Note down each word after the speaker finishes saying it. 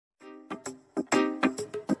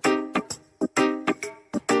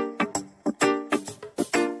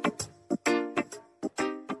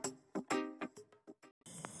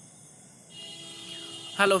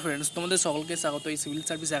Hello friends, তোমাদের সকলকে স্বাগত এই সিভিল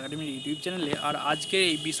সার্ভিস একাডেমির ইউটিউব চ্যানেলে। আর আজকে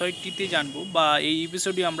এই বিষয়টিতে জানবো বা এই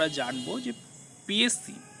এপিসোডে আমরা জানবো যে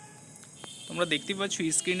পিএসসি। তোমরা দেখতে পাচ্ছ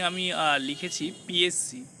স্ক্রিনে আমি লিখেছি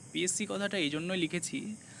পিএসসি। পিএসসি কথাটা এই জন্যই লিখেছি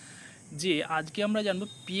যে আজকে আমরা জানবো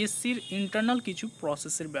পিএসসির ইন্টারনাল কিছু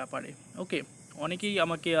প্রসেসের ব্যাপারে। ওকে, অনেকেই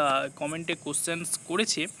আমাকে কমেন্টে কোশ্চেন্স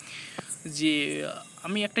করেছে যে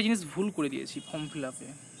আমি একটা জিনিস ভুল করে দিয়েছি ফর্ম ফিল আপে।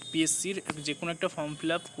 পিএসসির যে কোনো একটা ফর্ম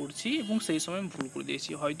ফিল আপ করছি এবং সেই সময় ভুল করে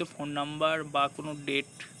দিয়েছি, হয়তো ফোন নাম্বার বা কোনো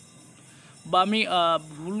ডেট, বা আমি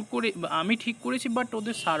ভুল করে আমি ঠিক করেছি বাট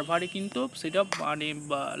ওদের সার্ভারে কিন্তু সেটা মানে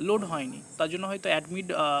লোড হয়নি, তার জন্য হয়তো অ্যাডমিট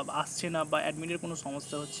আসছে না বা অ্যাডমিটের কোনো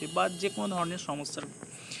সমস্যা হচ্ছে বা যে কোনো ধরনের সমস্যার।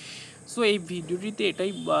 সো এই ভিডিওটিতে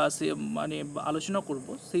এটাই মানে আলোচনা করব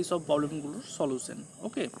সেই সব প্রবলেমগুলোর সলিউশন।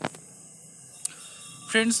 ওকে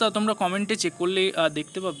ফ্রেন্ডস, তোমরা কমেন্টে চেক করলে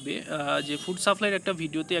দেখতে পাবে যে ফুড সাপ্লাইয়ের একটা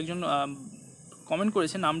ভিডিওতে একজন কমেন্ট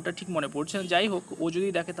করেছে, নামটা ঠিক মনে পড়ছে না, যাই হোক ও যদি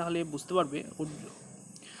দেখে তাহলে বুঝতে পারবে।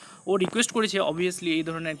 ও রিকোয়েস্ট করেছে অবভিয়াসলি এই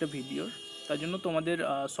ধরনের একটা ভিডিওর, তার জন্য তোমাদের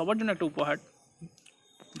সবার জন্য একটা উপহার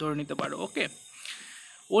ধরে নিতে পারো। ওকে,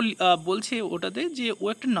 ও বলছে ওটাতে যে ও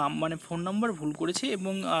একটা নাম মানে ফোন নাম্বার ভুল করেছে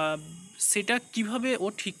এবং সেটা কিভাবে ও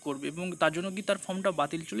ঠিক করবে এবং তার জন্য কি তার ফর্মটা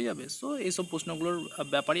বাতিল চলে যাবে। সো এইসব প্রশ্নগুলোর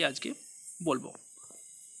ব্যাপারে আজকে বলবো।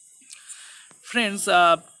 ফ্রেন্ডস,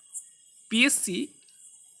 পিএসসি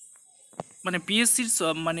মানে পিএসসির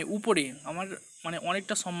মানে উপরে আমার মানে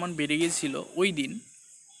অনেকটা সম্মান বেড়ে গিয়েছিল ওই দিন।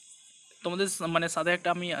 তোমাদের মানে সাথে একটা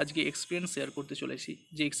আমি আজকে এক্সপিরিয়েন্স শেয়ার করতে চলেছি,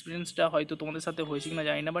 যে এক্সপিরিয়েন্সটা হয়তো তোমাদের সাথে হয়েছে কিনা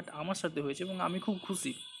জানি না, বাট আমার সাথে হয়েছে এবং আমি খুব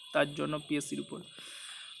খুশি তার জন্য পিএসসির উপর।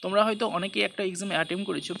 তোমরা হয়তো অনেকেই একটা এক্সাম অ্যাটেম্প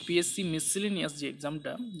করেছো, পিএসসি মিসসেলেনিয়াস যে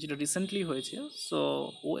এক্সামটা, যেটা রিসেন্টলি হয়েছে। সো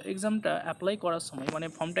ও এক্সামটা অ্যাপ্লাই করার সময় মানে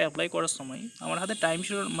ফর্মটা অ্যাপ্লাই করার সময় আমার হাতে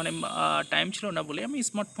টাইম ছিল না বলে আমি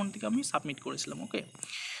স্মার্টফোন থেকে আমি সাবমিট করেছিলাম। ওকে,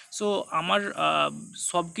 সো আমার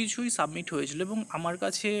সব কিছুই সাবমিট হয়েছিল এবং আমার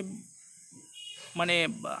কাছে মানে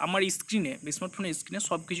আমার স্ক্রিনে স্মার্টফোনের স্ক্রিনে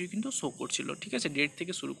সব কিছুই কিন্তু শো করছিল, ঠিক আছে, ডেট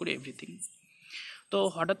থেকে শুরু করে এভরিথিং। তো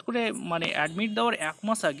হঠাৎ করে মানে অ্যাডমিট দেওয়ার 1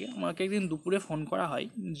 মাস আগে আমাকে একদিন দুপুরে ফোন করা হয়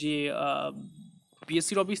যে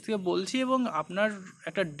পিএসসির অফিস থেকে বলছি এবং আপনার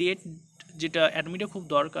একটা ডেট যেটা অ্যাডমিটে খুব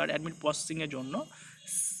দরকার অ্যাডমিট প্রসেসিংয়ের জন্য,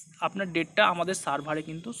 আপনার ডেটটা আমাদের সার্ভারে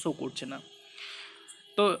কিন্তু শো করছে না।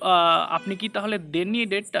 তো আপনি কি তাহলে দেননি এই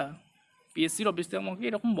ডেটটা? পিএসসির অফিস থেকে আমাকে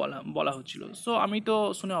এরকম বলা হচ্ছিল। সো আমি তো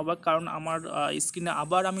শুনে অবাক, কারণ আমার স্ক্রিনে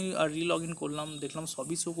আবার আমি রিলগ ইন করলাম, দেখলাম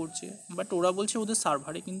সবই শো করছে, বাট ওরা বলছে ওদের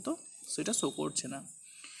সার্ভারে কিন্তু সেটা শো করছে না।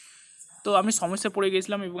 তো আমি সমস্যায় পড়ে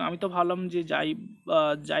গেছিলাম এবং আমি তো ভাবলাম যে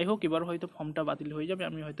যাই হোক এবার হয়তো ফর্মটা বাতিল হয়ে যাবে,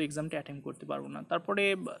 আমি হয়তো এক্সামটা অ্যাটেন্ড করতে পারবো না। তারপরে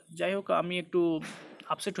যাই হোক আমি একটু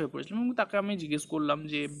আপসেট হয়ে পড়েছিলাম এবং তাকে আমি জিজ্ঞেস করলাম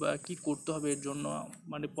যে কী করতে হবে এর জন্য,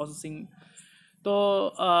 মানে প্রসেসিং। তো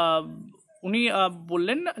উনি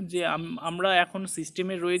বললেন যে আমরা এখন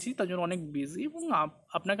সিস্টেমে রয়েছি, তার জন্য অনেক বিজি এবং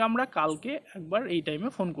আপনাকে আমরা কালকে একবার এই টাইমে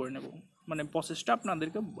ফোন করে নেব, মানে প্রসেসটা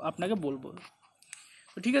আপনাকে বলবো।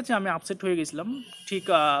 তো ঠিক আছে, আমি আপসেট হয়ে গেছিলাম ঠিক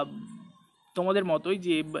তোমাদের মতোই,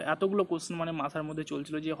 যে এতগুলো কোশ্চেন মানে মাথার মধ্যে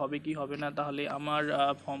চলছিল যে হবে কি হবে না, তাহলে আমার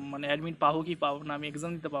ফর্ম মানে অ্যাডমিট পাবো কি পাবো না, আমি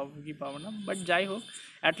এক্সাম দিতে পাবো কি পাবো না। বাট যাই হোক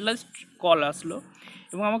অ্যাট লাস্ট কল আসলো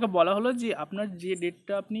এবং আমাকে বলা হলো যে আপনার যে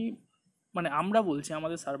ডেটটা আপনি মানে আমরা বলছি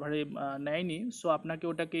আমাদের সার্ভারে নেয়নি, সো আপনাকে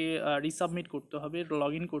ওটাকে রিসাবমিট করতে হবে,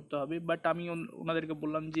 লগ ইন করতে হবে। বাট আমি ওনাদেরকে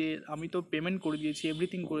বললাম যে আমি তো পেমেন্ট করে দিয়েছি,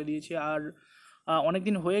 এভরিথিং করে দিয়েছি, আর অনেক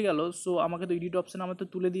দিন হয়ে গেল, সো আমাকে তো এডিট অপশান আমার তো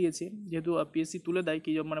তুলে দিয়েছে, যেহেতু পিএসসি তুলে দেয়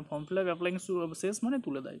কি মানে ফর্ম ফিল আপ অ্যাপ্লাইং শেষ মানে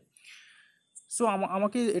তুলে দেয়। সো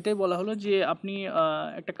আমাকে এটাই বলা হলো যে আপনি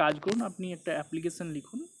একটা কাজ করুন, আপনি একটা অ্যাপ্লিকেশান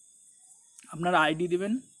লিখুন, আপনার আইডি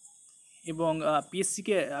দেবেন এবং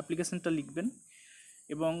পিএসসিকে অ্যাপ্লিকেশানটা লিখবেন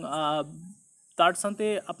এবং তার সাথে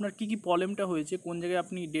আপনার কী কী প্রবলেমটা হয়েছে, কোন জায়গায়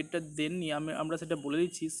আপনি ডেটটা দেননি আমরা সেটা বলে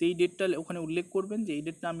দিচ্ছি, সেই ডেটটা ওখানে উল্লেখ করবেন যে এই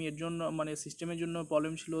ডেটটা আমি এর জন্য মানে সিস্টেমের জন্য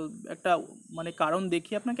প্রবলেম ছিল, একটা মানে কারণ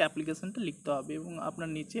দেখিয়ে আপনাকে অ্যাপ্লিকেশানটা লিখতে হবে এবং আপনার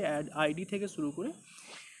নিচে আইডি থেকে শুরু করে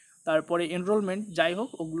তারপরে এনরোলমেন্ট যাই হোক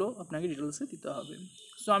ওগুলো আপনাকে ডিটেলসে দিতে হবে।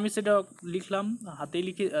 সো আমি সেটা লিখলাম, হাতেই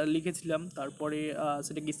লিখেছিলাম, তারপরে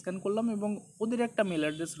সেটাকে স্ক্যান করলাম এবং ওদের একটা মেল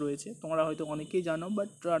অ্যাড্রেস রয়েছে, তোমরা হয়তো অনেকেই জানো, বাট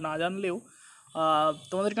না জানলেও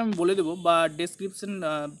তোমাদেরকে আমি বলে দেবো বা ডেসক্রিপশন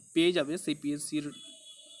পেয়ে যাবে সেই পিএসসির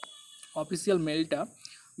অফিসিয়াল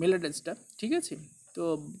মেল অ্যাড্রেসটা, ঠিক আছে। তো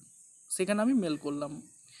সেখানে আমি মেল করলাম,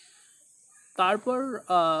 তারপর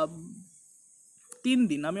 3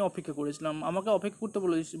 দিন আমি অপেক্ষা করেছিলাম, আমাকে অপেক্ষা করতে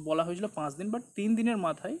বলা হয়েছিল 5 দিন, বাট 3 দিনের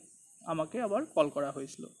মাথায় আমাকে আবার কল করা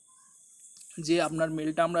হয়েছিল যে আপনার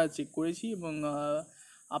মেলটা আমরা চেক করেছি এবং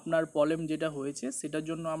আপনার প্রবলেম যেটা হয়েছে সেটার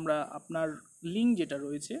জন্য আমরা আপনার লিঙ্ক যেটা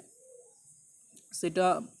রয়েছে সেটা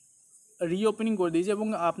রিওপেনিং করে দিয়েছি এবং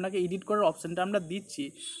আপনাকে এডিট করার অপশানটা আমরা দিচ্ছি,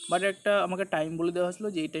 বাট একটা আমাকে টাইম বলে দেওয়া হয়েছিলো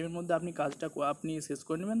যে এই টাইমের মধ্যে আপনি কাজটা আপনি শেষ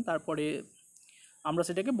করে নেবেন, তারপরে আমরা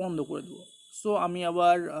সেটাকে বন্ধ করে দেবো। সো আমি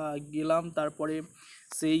আবার গেলাম, তারপরে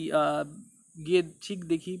সেই গিয়ে ঠিক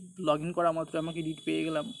দেখি লগ ইন করা মাত্র আমাকে এডিট পেয়ে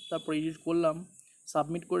গেলাম, তারপর এডিট করলাম,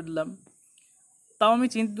 সাবমিট করে দিলাম। তাও আমি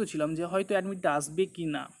চিন্তিত ছিলাম যে হয়তো অ্যাডমিটটা আসবে কি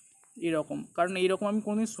না এরকম, কারণ এইরকম আমি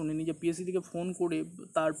কোনোদিন শুনিনি যে পিএসসি থেকে ফোন করে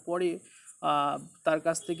তারপরে তার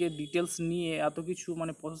কাছ থেকে ডিটেলস নিয়ে এত কিছু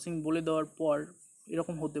মানে প্রসেসিং বলে দেওয়ার পর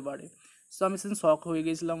এরকম হতে পারে। সো আমি সেদিন শক হয়ে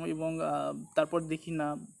গেছিলাম এবং তারপর দেখি না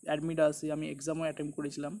অ্যাডমিট আসে, আমি এক্সামও অ্যাটেম্প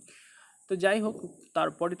করেছিলাম। তো যাই হোক,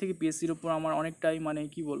 তারপরে থেকে পিএসসির উপর আমার অনেকটাই মানে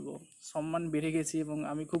কি বলবো সম্মান বেড়ে গেছে এবং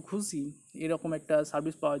আমি খুব খুশি এরকম একটা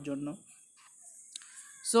সার্ভিস পাওয়ার জন্য।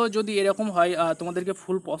 সো যদি এরকম হয়, তোমাদেরকে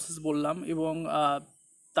ফুল প্রসেস বললাম এবং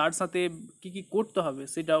তার সাথে কি কি করতে হবে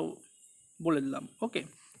সেটাও বলে দিলাম। ওকে,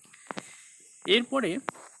 এরপরে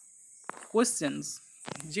কোয়েশ্চেন্স,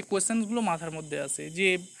 যে কোয়েশ্চেন্সগুলো মাথার মধ্যে আসে যে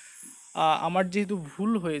আমার যেহেতু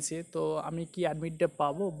ভুল হয়েছে তো আমি কি অ্যাডমিটটা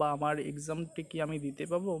পাবো, বা আমার এক্সামটা কি আমি দিতে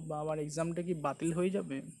পাবো, বা আমার এক্সামটা কি বাতিল হয়ে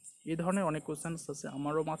যাবে, এই ধরনের অনেক কোয়েশ্চেন্স আছে,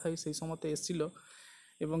 আমারও মাথায় সেই সময়তে এসেছিলো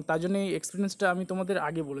এবং তার জন্য এই এক্সপিরিয়েন্সটা আমি তোমাদের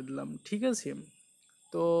আগে বলে দিলাম, ঠিক আছে?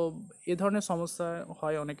 তো এ ধরনের সমস্যা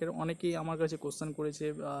হয় অনেকেই আমার কাছে কোশ্চেন করেছে।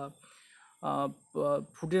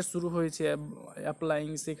 ফুটেজ শুরু হয়েছে অ্যাপ্লাইং,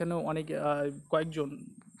 সেখানেও অনেক কয়েকজন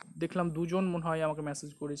দেখলাম, দুজন মনে হয় আমাকে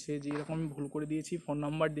মেসেজ করেছে যে এরকম আমি ভুল করে দিয়েছি, ফোন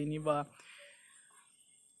নাম্বার দিইনি বা।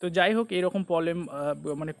 তো যাই হোক, এরকম প্রবলেম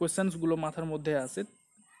মানে কোয়েশ্চেন্সগুলো মাথার মধ্যে আসে।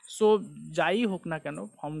 সো যাই হোক না কেন,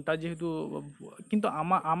 ফর্মটা যেহেতু, কিন্তু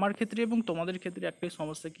আমার ক্ষেত্রে এবং তোমাদের ক্ষেত্রে একটাই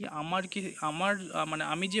সমস্যা কি, আমার মানে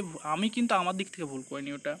আমি কিন্তু আমার দিক থেকে ভুল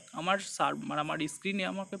করিনি, ওটা আমার মানে আমার স্ক্রিনে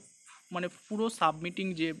আমাকে মানে পুরো সাবমিটিং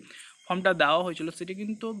যে ফর্মটা দেওয়া হয়েছিল সেটা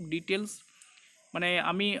কিন্তু ডিটেলস মানে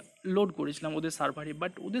আমি লোড করেছিলাম ওদের সার্ভারে,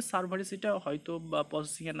 বাট ওদের সার্ভারে সেটা হয়তো বা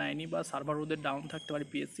প্রসেসিংয়ে নেয়নি, বা সার্ভার ওদের ডাউন থাকতে পারে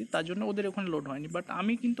পিএসসি, তার জন্য ওদের ওখানে লোড হয়নি, বাট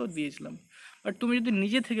আমি কিন্তু দিয়েছিলাম। বাট তুমি যদি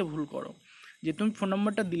নিজে থেকে ভুল করো, যে তুমি ফোন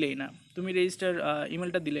নাম্বারটা দিলেই না, তুমি রেজিস্টার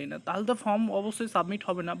ইমেলটা দিলেই না, তাহলে তো ফর্ম অবশ্যই সাবমিট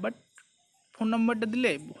হবে না। বাট ফোন নাম্বারটা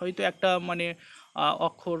দিলে হয়তো একটা মানে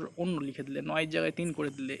অক্ষর অন্য লিখে দিলে, 9 জায়গায় 3 করে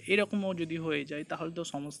দিলে, এরকমও যদি হয়ে যায় তাহলে তো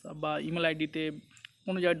সমস্যা, বা ইমেল আইডিতে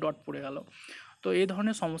কোনো জায়গায় ডট পড়ে গেল, তো এই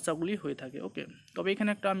ধরনের সমস্যাগুলি হয়ে থাকে। ওকে, তবে এখানে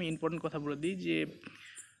একটা আমি ইম্পর্টেন্ট কথা বলে দিই যে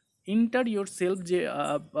ইন্টার ইয়োর সেলফ যে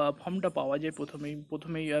ফর্মটা পাওয়া যায়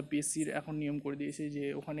প্রথমেই পিএসসির এখন নিয়ম করে দিয়েছে যে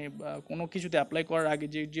ওখানে কোনো কিছুতে অ্যাপ্লাই করার আগে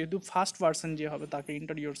যেহেতু ফার্স্ট পার্সন যে হবে তাকে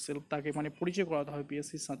ইন্টার ইয়োর সেলফ, তাকে মানে পরিচয় করাতে হবে,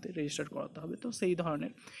 পিএসসির সাথে রেজিস্টার করাতে হবে। তো সেই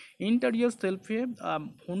ধরনের ইন্টার ইয়োর সেলফে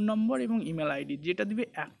ফোন নম্বর এবং ইমেল আইডি যেটা দিবে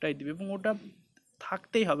একটাই দিবে, এবং ওটা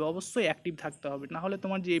থাকতেই হবে, অবশ্যই অ্যাক্টিভ থাকতে হবে, না হলে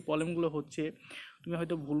তোমার যে এই প্রবলেমগুলো হচ্ছে, তুমি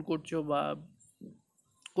হয়তো ভুল করছো বা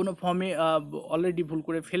কোনো ফর্মে অলরেডি ভুল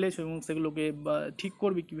করে ফেলেছো এবং সেগুলোকে ঠিক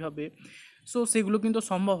করবে কীভাবে, সো সেগুলো কিন্তু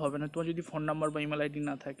সম্ভব হবে না তোমার যদি ফোন নাম্বার বা ইমেল আইডি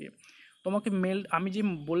না থাকে। তোমাকে মেল, আমি যে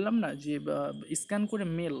বললাম না যে স্ক্যান করে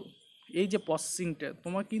মেল, এই যে প্রসেসিংটা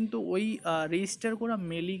তোমার কিন্তু ওই রেজিস্টার করা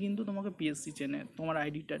মেলই কিন্তু তোমাকে পিএসসি চেনে তোমার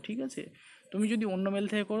আইডিটা, ঠিক আছে? তুমি যদি অন্য মেল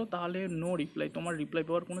থেকে করো তাহলে নো রিপ্লাই, তোমার রিপ্লাই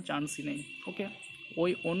পাওয়ার কোনো চান্সই নেই। ওকে,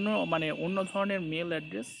 ওই অন্য ধরনের মেল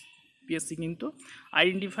অ্যাড্রেস পিএসসি কিন্তু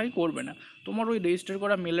আইডেন্টিফাই করবে না, তোমার ওই রেজিস্টার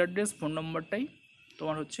করা মেল অ্যাড্রেস ফোন নম্বরটাই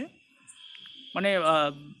তোমার হচ্ছে মানে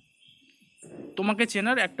তোমাকে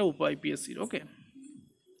চেনার একটা উপায় পিএসসির। ওকে,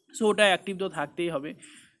 সো ওটা অ্যাক্টিভ তো থাকতেই হবে।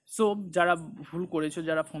 সো যারা ভুল করেছো,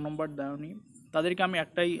 যারা ফোন নম্বর দেওনি, তাদেরকে আমি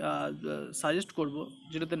একটাই সাজেস্ট করব,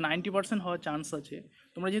 যেটাতে 90% হওয়ার চান্স আছে।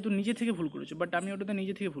 তোমরা যেহেতু নিজে থেকে ভুল করেছো, বাট আমি ওটাতে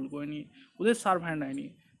নিজে থেকে ভুল করিনি, ওদের সার্ভার নেয়নি,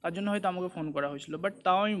 তার জন্য হয়তো আমাকে ফোন করা হয়েছিল। বাট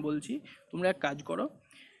তাও আমি বলছি, তোমরা এক কাজ করো,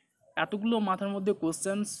 এতগুলো মাথার মধ্যে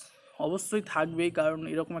কোশ্চেন্স অবশ্যই থাকবেই, কারণ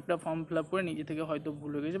এরকম একটা ফর্ম ফিল আপ করে নিজে থেকে হয়তো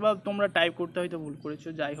ভুল হয়ে গেছে, বা তোমরা টাইপ করতে হয়তো ভুল করেছো,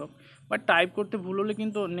 যাই হোক। বাট টাইপ করতে ভুল হলে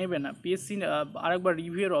কিন্তু নেবে না, পিএসসি আরেকবার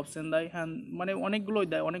রিভিউয়ের অপশান দেয়, হ্যাঁ মানে অনেকগুলোই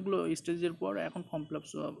দেয়, অনেকগুলো স্টেজের পর এখন ফর্ম ফিল আপ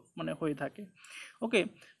মানে হয়ে থাকে। ওকে,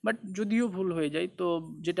 বাট যদিও ভুল হয়ে যায় তো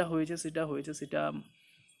যেটা হয়েছে সেটা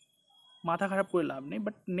মাথা খারাপ করে লাভ নেই।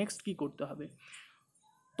 বাট নেক্সট কী করতে হবে,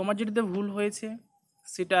 তোমার যেটাতে ভুল হয়েছে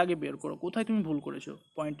সেটা আগে বের করো, কোথায় তুমি ভুল করেছো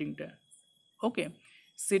পয়েন্টিংটা। ওকে,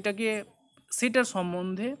 সেটার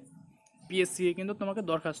সম্বন্ধে পিএসসি কিন্তু তোমাকে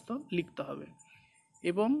দরখাস্ত লিখতে হবে,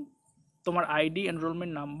 এবং তোমার ID,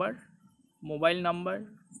 enrolment number, mobile number,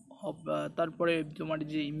 তারপরে তোমার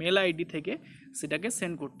যে ইমেল আইডি থেকে সেটাকে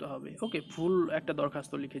সেন্ড করতে হবে। ওকে, ফুল একটা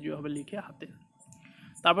দরখাস্ত লিখে যেভাবে লিখে হাতে,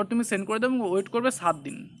 তারপর তুমি সেন্ড করে দেবে, ওয়েট করবে 7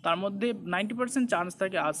 দিন, তার মধ্যে 90% চান্স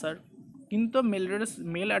থাকে আসার, কিন্তু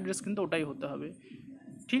মেল অ্যাড্রেস কিন্তু ওটাই হতে হবে,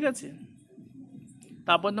 ঠিক আছে?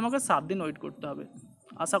 তারপর তোমাকে 7 দিন ওয়েট করতে হবে,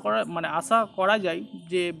 আশা করা যায়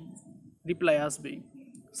যে রিপ্লাই আসবেই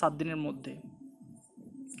 7 দিনের মধ্যে।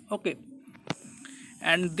 ওকে,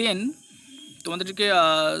 অ্যান্ড দেন তোমাদেরকে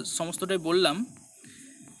সমস্তটাই বললাম।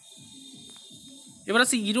 এবার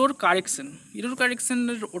আসি ইরোর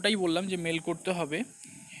কারেকশনের ওটাই বললাম যে মেল করতে হবে,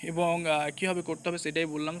 এবং কীভাবে করতে হবে সেটাই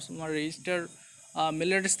বললাম। তোমার রেজিস্টার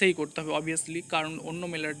মেল অ্যাড্রেস থেকেই করতে হবে অবভিয়াসলি, কারণ অন্য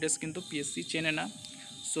মেল অ্যাড্রেস কিন্তু পিএসসি চেনে না।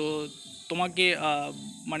 সো তোমাকে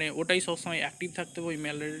মানে ওটাই সবসময় অ্যাক্টিভ থাকতে হবে, ওই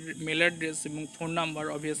মেল অ্যাড্রেস এবং ফোন নাম্বার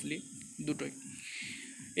অবভিয়াসলি দুটোই।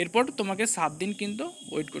 এরপর তোমাকে 7 দিন কিন্তু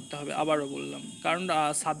ওয়েট করতে হবে, আবারও বললাম, কারণ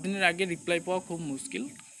 7 দিনের আগে রিপ্লাই পাওয়া খুব মুশকিল।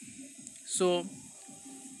 সো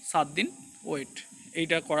 7 দিন ওয়েট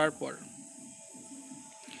এইটা করার পর।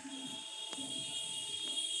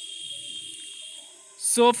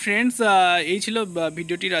 সো ফ্রেন্ডস, এই ছিল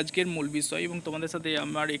ভিডিওটির আজকের মূল বিষয়, এবং তোমাদের সাথে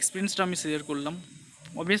আমার এক্সপিরিয়েন্সটা আমি শেয়ার করলাম।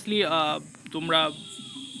 অবভিয়াসলি তোমরা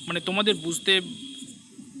মানে তোমাদের বুঝতে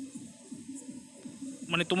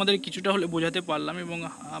মানে তোমাদের কিছুটা হলে বোঝাতে পারলাম, এবং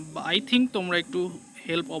আই থিঙ্ক তোমরা একটু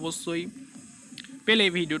হেল্প অবশ্যই পেলে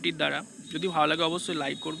এই ভিডিওটির দ্বারা। যদি ভালো লাগে অবশ্যই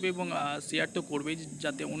লাইক করবে এবং শেয়ার তো করবেই,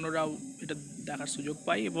 যাতে অন্যরাও এটা দেখার সুযোগ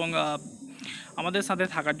পায়, এবং আমাদের সাথে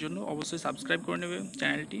থাকার জন্য অবশ্যই সাবস্ক্রাইব করে নেবে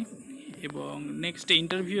চ্যানেলটি। এবং নেক্সট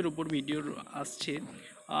ইন্টারভিউয়ের উপর ভিডিও আসছে,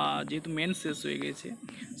 যেহেতু মেন শেষ হয়ে গেছে।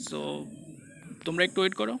 সো তোমরা একটু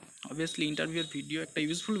ওয়েট করো, অবভিয়াসলি ইন্টারভিউয়ের ভিডিও, একটা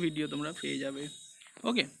ইউজফুল ভিডিও তোমরা পেয়ে যাবে।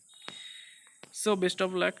 ওকে, so best of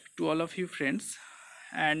luck to all of you friends,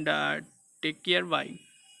 and take care, by.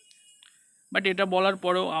 But এটা বলার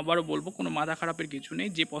পরেও আবারও বলবো, কোনো মাথা খারাপের কিছু নেই।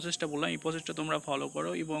 যে প্রসেসটা বললাম এই প্রসেসটা তোমরা ফলো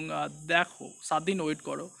করো, এবং দেখো 7 দিন ওয়েট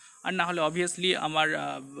করো। আর না হলে অবভিয়াসলি আমার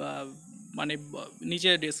মানে নিচে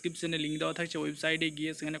ডেসক্রিপশনে লিঙ্ক দেওয়া থাকছে, ওয়েবসাইটে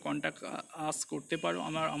গিয়ে সেখানে কন্ট্যাক্ট আস করতে পারো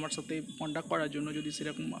আমার সাথে কন্ট্যাক্ট করার জন্য। যদি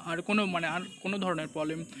সেরকম আর কোনো ধরনের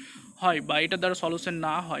প্রবলেম হয় বা এটার দ্বারা সলিউশন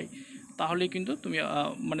না হয়, তাহলে কিন্তু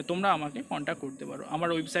তোমরা আমাকে কন্ট্যাক্ট করতে পারো। আমার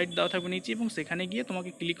ওয়েবসাইট দেওয়া থাকবে নিচে, এবং সেখানে গিয়ে তোমাকে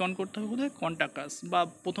ক্লিক অন করতে হবে কোথায়, কন্ট্যাক্ট আস, বা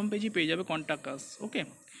প্রথম পেজে পেয়ে যাবে কন্ট্যাক্ট আস। ওকে,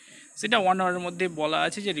 সেটা 1 আওয়ারের মধ্যে বলা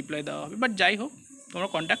আছে যে রিপ্লাই দেওয়া হবে, বাট যাই হোক তোমরা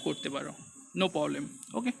কন্ট্যাক্ট করতে পারো, নো প্রবলেম।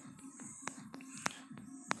 ওকে,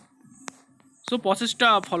 সো প্রসেসটা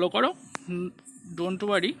ফলো করো, don't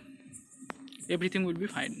worry, everything will be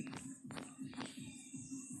fine.